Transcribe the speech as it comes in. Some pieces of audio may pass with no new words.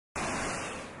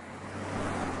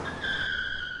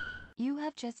You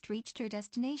have just reached your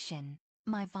destination.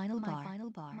 MyVinylBar.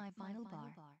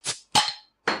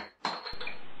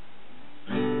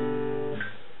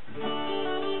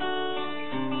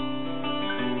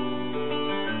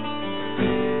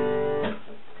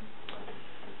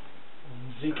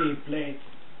 Ziggy played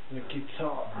the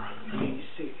guitar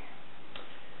easy.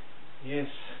 Yes,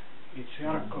 it's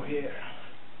Jarkko here,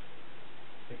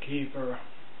 the keeper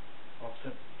of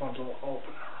the bottle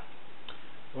opener,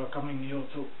 welcoming you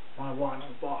to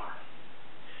MyVinylBar.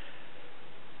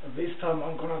 This time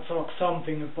I'm gonna talk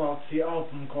something about the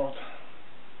album called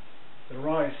The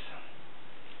Rise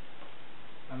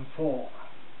and Fall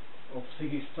of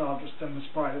Ziggy Stardust and the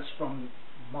Spiders from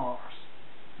Mars.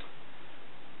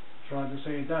 Try to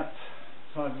say that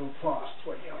title fast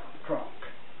when you're drunk.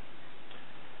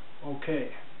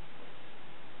 Okay.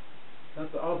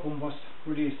 That album was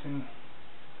released in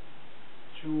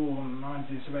June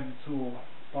 1972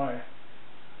 by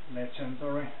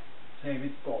legendary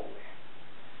David Bowie.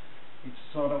 It's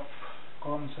sort of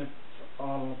concept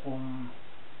album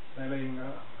telling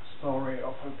a story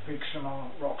of a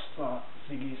fictional rock star,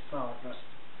 Ziggy Stardust,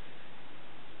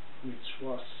 which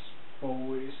was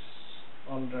Bowie's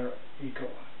alter ego.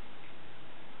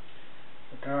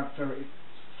 The character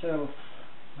itself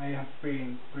may have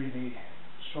been pretty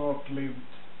short-lived,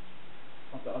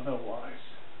 but otherwise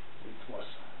it was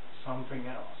something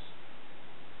else,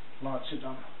 larger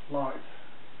than life,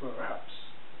 perhaps.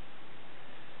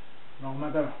 No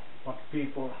matter what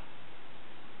people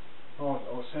thought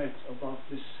or said about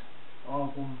this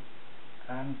album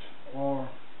and or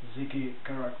Ziggy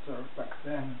character back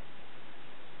then,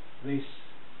 this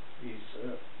is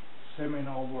a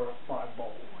seminal work by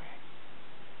Bowie.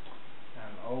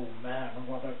 And oh man,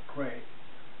 what a great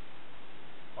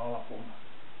album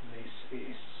this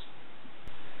is.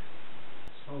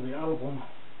 So the album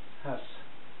has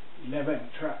 11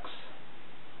 tracks,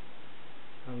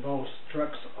 and those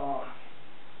tracks are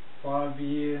 5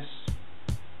 Years,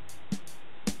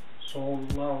 Soul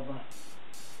Love,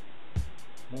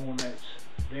 Moonage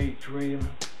Daydream,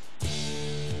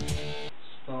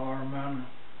 Starman,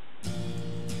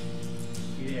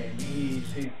 It Ain't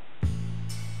Easy,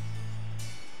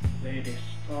 Lady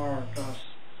Stardust,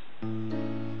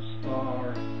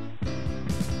 Star,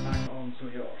 Hang On To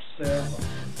Yourself,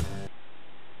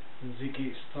 Ziggy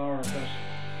Stardust,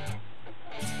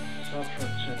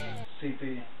 Suffragette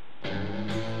City,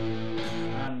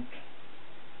 and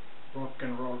Rock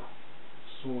and Roll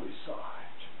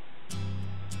Suicide.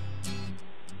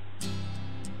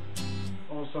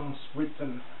 All songs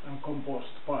written and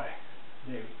composed by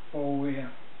David Bowie,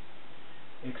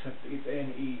 except It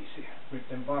Ain't Easy,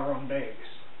 written by Ron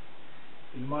Davis.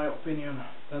 In my opinion,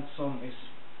 that song is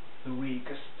the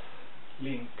weakest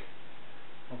link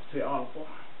of the album,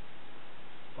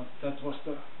 but that was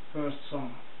the first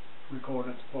song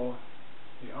recorded for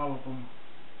the album,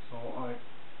 so I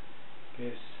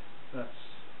guess that's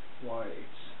why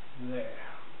it's there.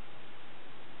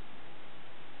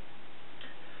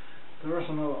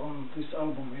 Personnel on this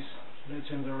album is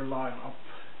legendary lineup,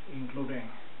 including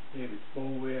David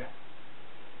Bowie,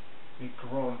 Mick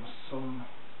Ronson,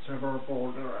 Trevor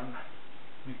Bolder and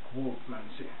Mick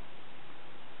Woodmansey.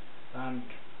 And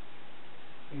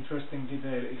interesting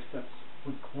detail is that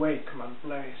Rick Wakeman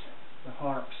plays the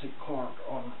harpsichord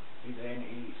on It Ain't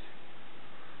Easy.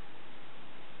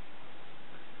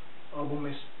 Album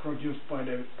is produced by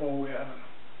David Bowie and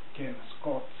Ken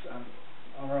Scott, and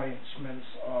arrangements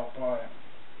are by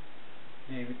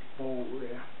David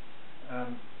Bowie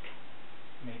and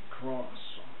Mick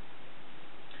Ronson.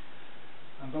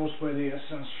 And those were the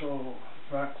essential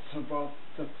facts about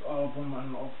that album,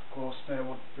 and of course there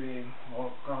would be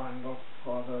all kind of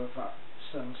other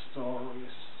facts and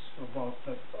stories about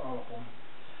that album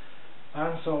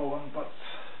and so on, but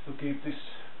to keep this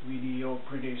video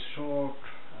pretty short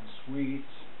and sweet,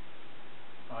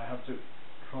 I have to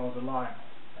draw the line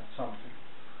at something.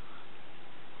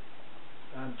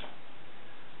 And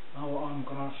now I'm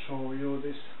gonna show you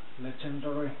this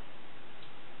legendary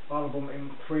album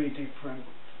in 3 different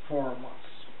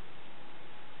formats.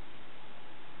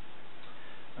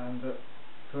 And the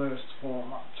first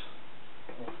format,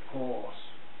 of course,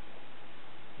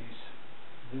 is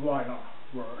the vinyl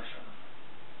version.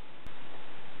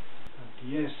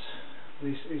 And yes,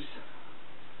 this is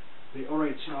the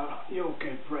original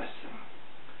UK pressing.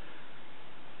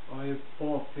 I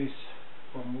bought this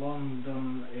from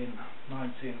London in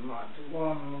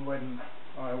 1991 when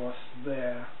I was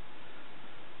there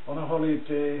on a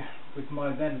holiday with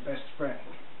my then best friend.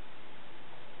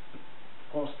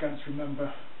 Of course, can't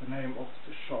remember the name of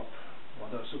the shop.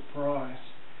 What a surprise.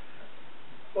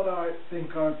 But I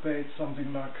think I paid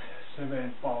something like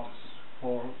 £7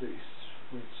 for this,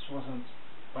 which wasn't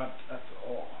bad at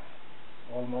all.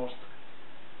 Almost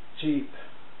cheap,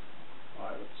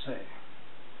 I would say.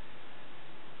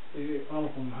 The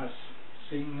album has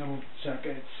single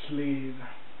jacket sleeve,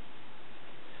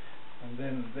 and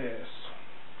then there's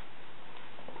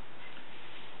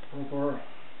proper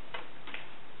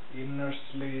inner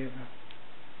sleeve,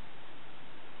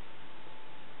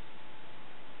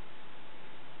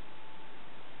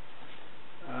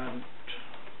 and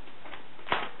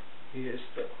here's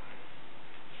the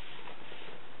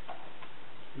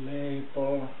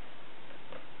label.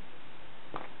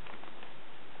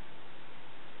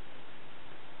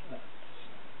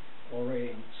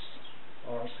 Orange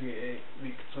RCA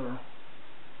Victor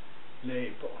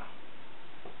label,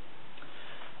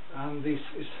 and this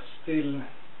is still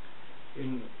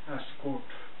in as good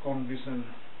condition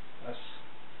as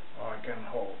I can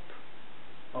hope.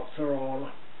 After all,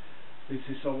 this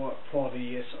is over 40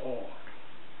 years old.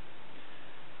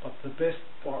 But the best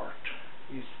part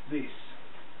is this: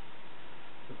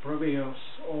 the previous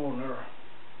owner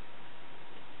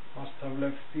must have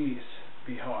left these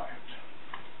behind,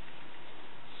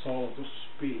 so to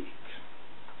speak.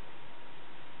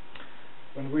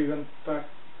 When we went back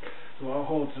to our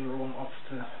hotel room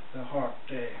after the hard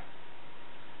day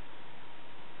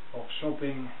of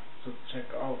shopping to check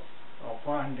out our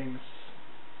findings,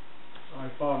 I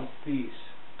found these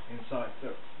inside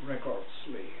the record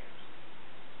sleeve.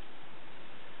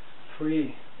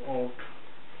 3 old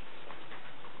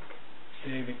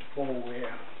David Bowie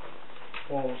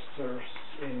posters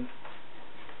in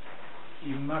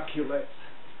immaculate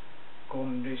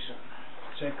condition.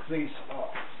 Check this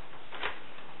out.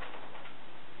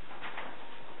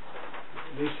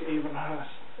 This even has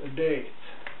a date,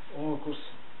 August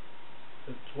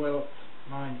the 12th,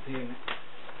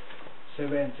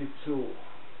 1972,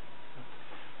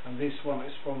 and this one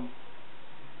is from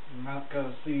a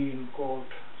magazine called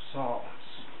Sounds.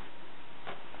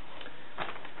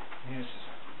 Here's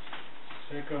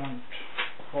second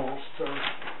poster.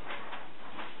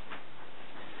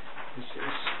 This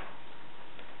is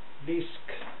Disc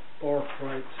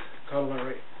Portrait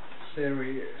Gallery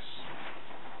Series,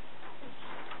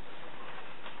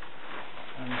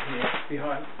 and here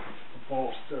behind the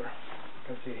poster you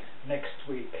can see Next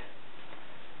Week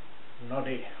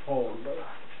Noddy folder,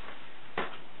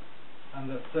 and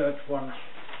the third one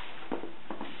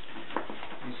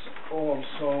is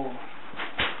also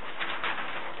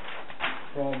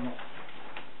from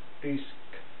Disc.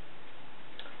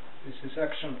 This is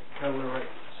Action Gallery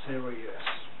Series,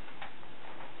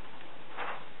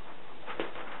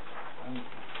 and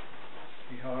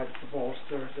behind the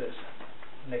poster there's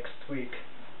Next Week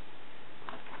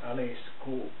Alice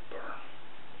Cooper.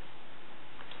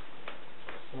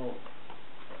 So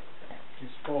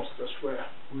these posters were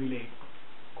really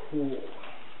cool.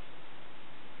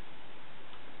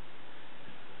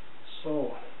 So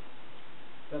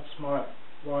that's my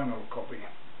vinyl copy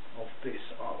of this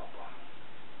album.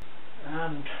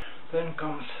 And then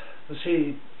comes the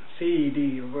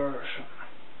CD version.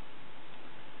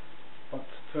 But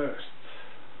first,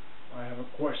 I have a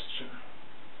question.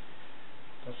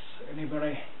 Does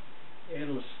anybody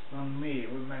else than me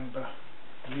remember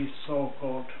these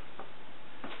so-called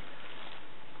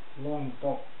long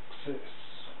boxes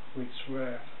which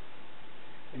were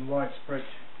in widespread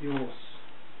use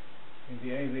in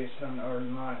the 80s and early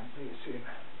 90s in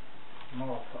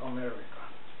North America?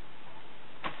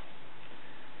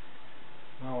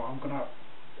 Now I'm gonna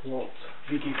quote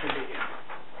Wikipedia.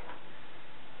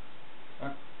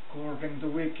 According to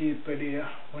Wikipedia,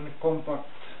 when compact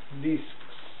discs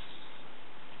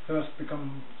first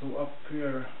began to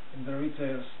appear in the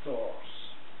retail stores,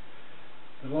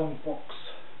 the long box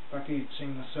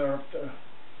packaging served a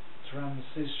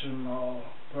transitional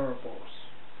purpose,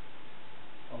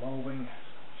 allowing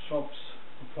shops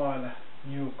to file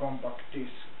new compact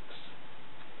discs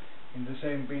in the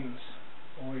same bins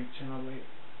originally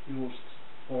used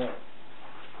for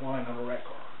vinyl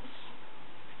records.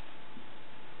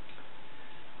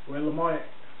 Well, my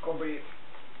copy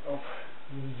of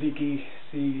Ziggy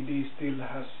CD still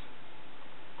has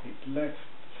it left,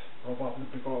 probably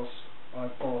because I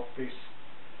bought this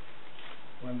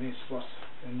when this was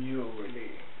a new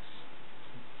release.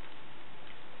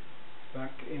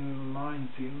 Back in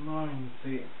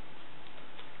 1990,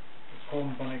 a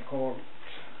company called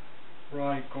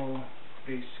Jarkko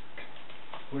Disc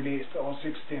released all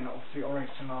 16 of the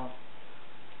original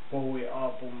Bowie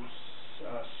albums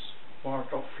as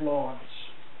part of launch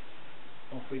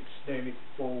of its David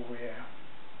Bowie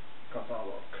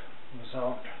catalog, the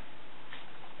Sound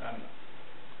and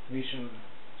Vision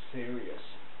series.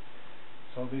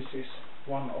 So this is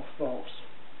one of those.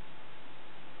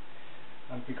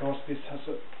 And because this has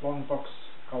a long box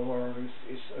cover, this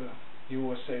is a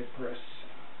USA press.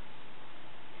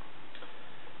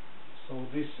 So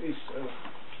this is a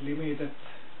limited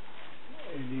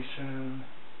edition.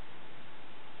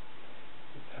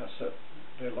 It has a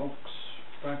deluxe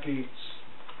package,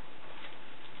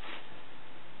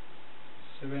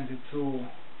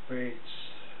 72-page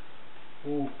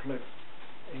booklet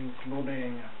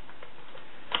including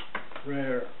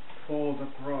rare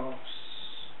photographs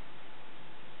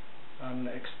and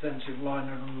extensive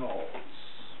liner notes.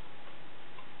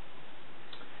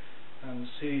 And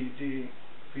CD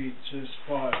features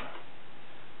 5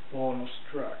 bonus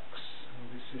tracks. And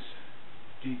this is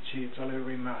digitally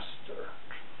remastered.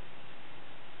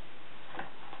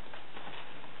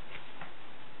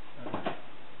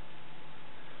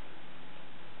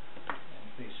 And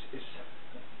this is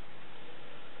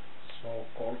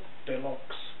so-called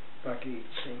deluxe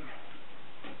packaging.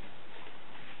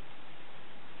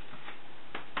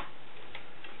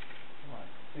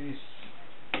 Like this,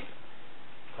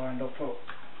 kind of a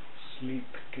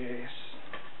slip case.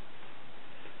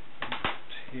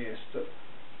 And here's the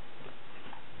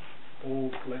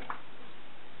booklet.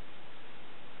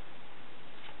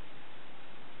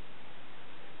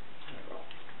 There are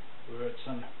words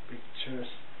and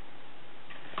pictures.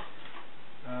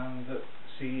 And the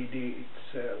CD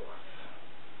itself.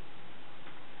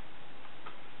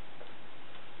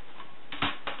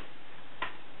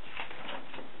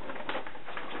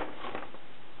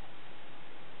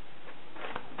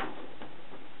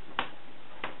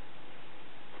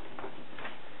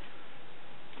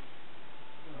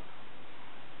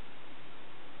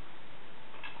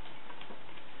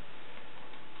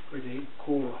 Pretty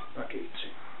cool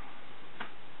packaging.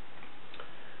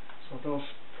 So those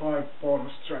 5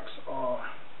 bonus tracks are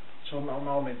John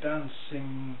O'Malley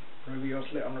Dancing,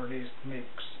 previously unreleased mix,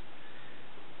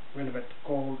 Velvet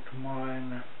Gold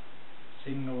Mine,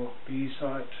 single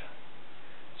B-side,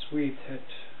 Sweethead,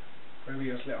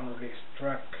 previously unreleased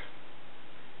track,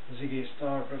 Ziggy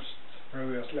Stardust,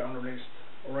 previously unreleased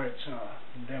original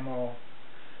demo,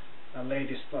 and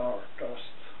Lady Stardust,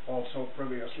 also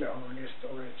previously unreleased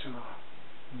original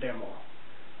demo.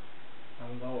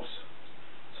 And those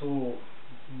 2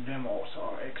 demos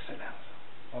are excellent.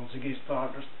 On Ziggy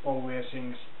Stardust, Bowie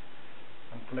sings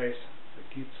and plays the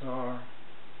guitar,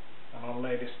 and on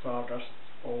Lady Stardust,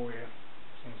 Bowie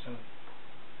sings and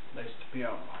plays the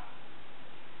piano.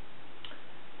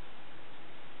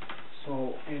 So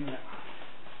in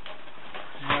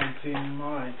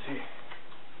 1990,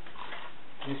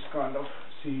 this kind of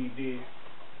CD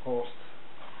cost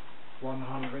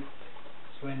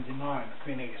 129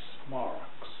 Finnish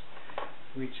marks,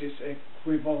 which is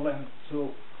equivalent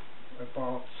to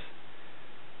about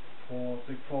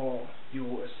 $44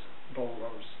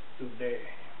 today.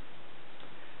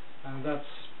 And that's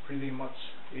pretty much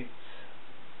it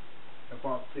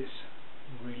about this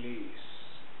release.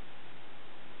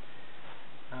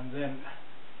 And then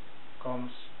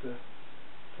comes the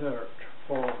third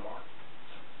format,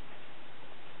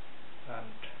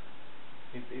 and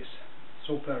it is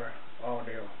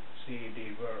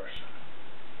SuperAudioCD version.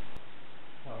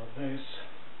 There's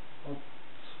not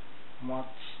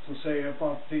much to say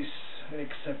about this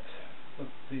except that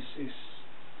this is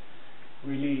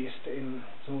released in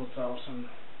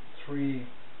 2003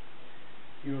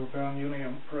 European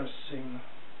Union pressing,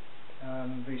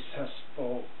 and this has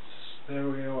both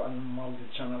stereo and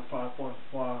multi-channel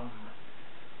 5.1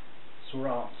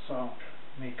 surround sound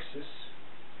mixes.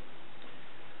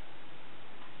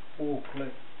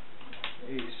 Booklet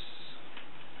is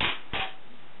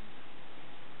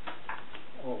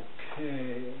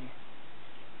okay.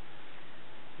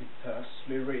 It has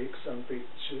lyrics and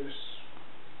pictures,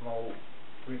 no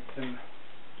written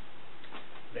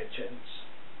legends,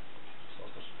 so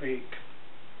to speak.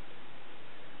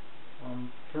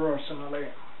 Personally,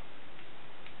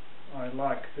 I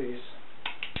like these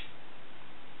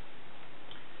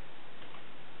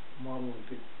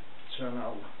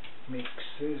multi-channel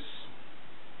mixes.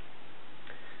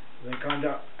 They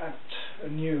kinda add a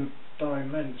new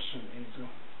dimension into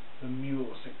the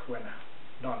music when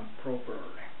done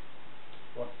properly.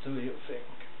 What do you think?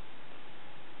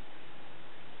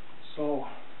 So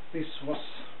this was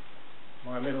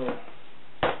my little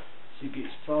Ziggy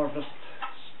Stardust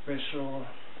special.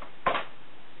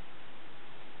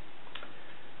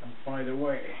 And by the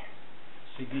way,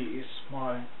 Ziggy is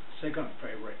my second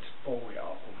favorite Bowie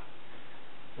album,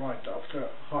 right after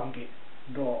Hunky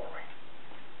Dory.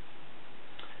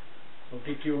 So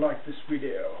did you like this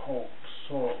video? Hope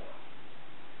so.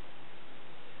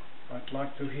 I'd would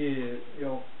like to hear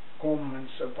your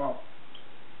comments about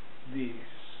these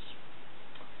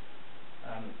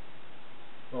and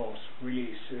those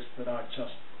releases that I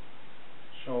just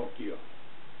showed you.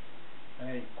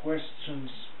 Any questions?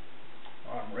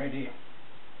 I'm ready.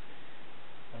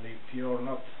 And if you're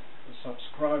not a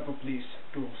subscriber, please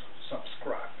do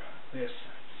subscribe. There's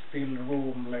still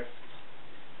room left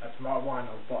at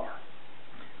MyVinylBar.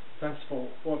 Thanks for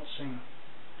watching,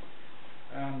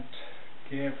 and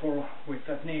careful with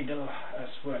that needle as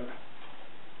well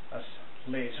as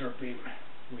laser beam,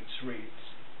 which reads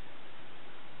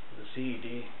the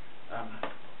CD and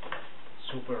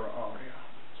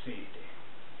SuperAudioCD.